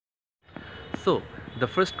So, the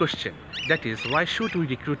first question, that is, why should we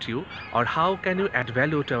recruit you, or how can you add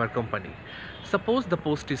value to our company? Suppose the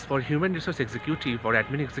post is for human resource executive or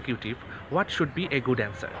admin executive, what should be a good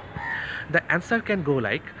answer? The answer can go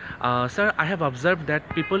like, sir, I have observed that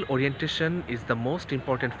people orientation is the most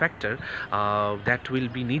important factor that will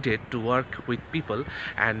be needed to work with people,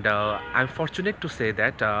 and I'm fortunate to say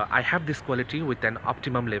that I have this quality with an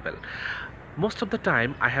optimum level. Most of the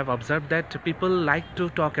time I have observed that people like to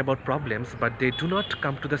talk about problems, but they do not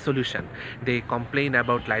come to the solution. They complain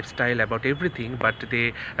about lifestyle, about everything, but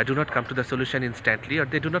they do not come to the solution instantly, or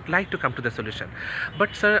they do not like to come to the solution.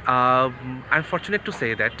 But sir, I'm fortunate to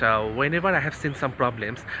say that whenever I have seen some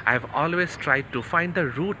problems, I have always tried to find the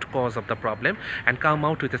root cause of the problem and come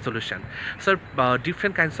out with a solution. Sir,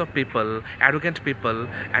 different kinds of people, arrogant people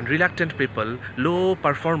and reluctant people, low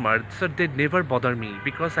performers, so they never bother me,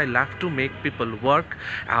 because I love to make people work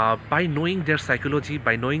by knowing their psychology,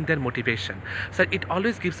 by knowing their motivation. So it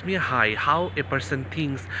always gives me a high how a person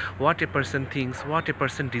thinks, what a person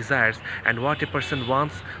desires, and what a person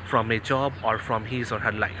wants from a job or from his or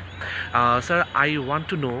her life. Sir, I want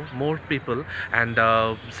to know more people, and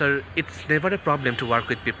sir, it's never a problem to work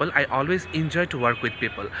with people. I always enjoy to work with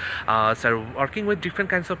people. Sir, working with different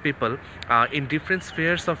kinds of people in different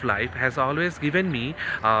spheres of life has always given me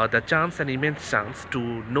the chance, an immense chance, to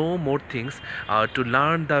know more things, to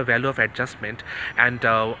learn the value of adjustment, and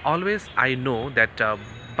always I know that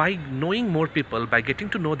by knowing more people, by getting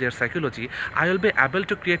to know their psychology, I will be able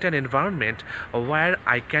to create an environment where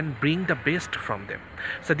I can bring the best from them.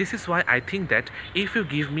 So this is why I think that if you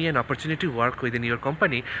give me an opportunity to work within your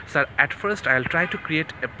company, sir, at first I'll try to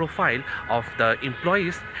create a profile of the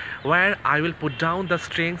employees where I will put down the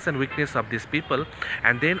strengths and weakness of these people,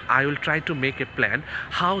 and then I will try to make a plan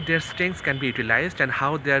how their strengths can be utilized and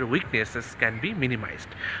how their weaknesses can be minimized.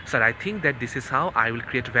 Sir, I think that this is how I will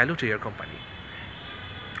create value to your company.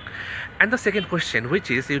 And the second question,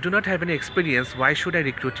 which is, you do not have any experience, why should I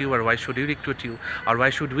recruit you, or why should you recruit you, or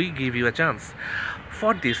why should we give you a chance?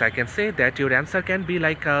 For this, I can say that your answer can be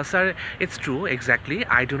like, sir, it's true, exactly,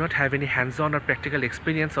 I do not have any hands-on or practical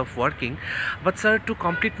experience of working, but sir, to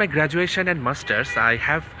complete my graduation and masters, I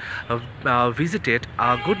have visited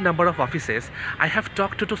a good number of offices. I have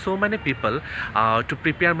talked to so many people to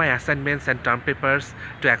prepare my assignments and term papers.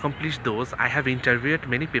 To accomplish those, I have interviewed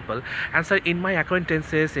many people, and sir, in my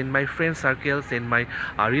acquaintances, in my friend circles, in my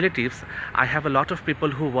relatives, I have a lot of people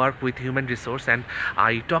who work with human resource, and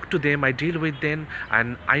I talk to them, I deal with them,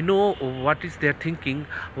 and I know what is their thinking,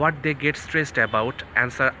 what they get stressed about.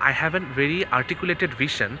 And sir, I have a very articulated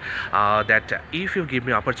vision that if you give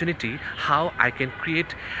me opportunity, how I can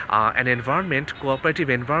create an environment, cooperative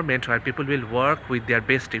environment, where people will work with their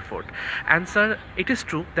best effort. And sir, it is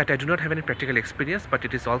true that I do not have any practical experience, but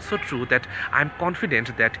it is also true that I am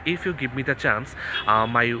confident that if you give me the chance,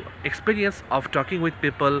 my experience of talking with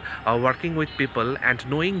people, working with people, and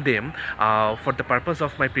knowing them for the purpose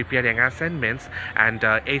of my preparing assignments and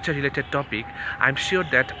HR related topic, I'm sure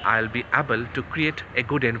that I'll be able to create a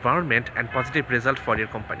good environment and positive result for your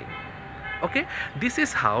company. Okay, this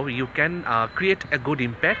is how you can create a good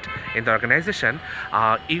impact in the organization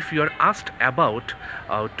if you are asked about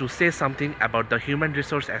to say something about the human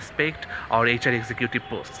resource aspect or HR executive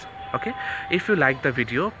posts. Okay, if you like the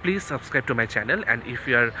video, please subscribe to my channel, and if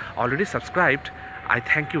you are already subscribed, I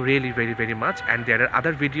thank you really very much, and there are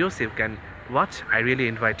other videos you can watch. I really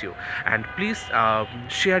invite you, and please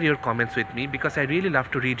share your comments with me, because I really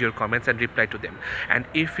love to read your comments and reply to them. And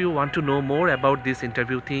if you want to know more about this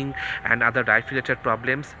interview thing and other life related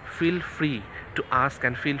problems, feel free to ask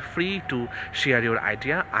and feel free to share your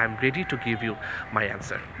idea. I'm ready to give you my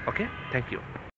answer. Okay, thank you.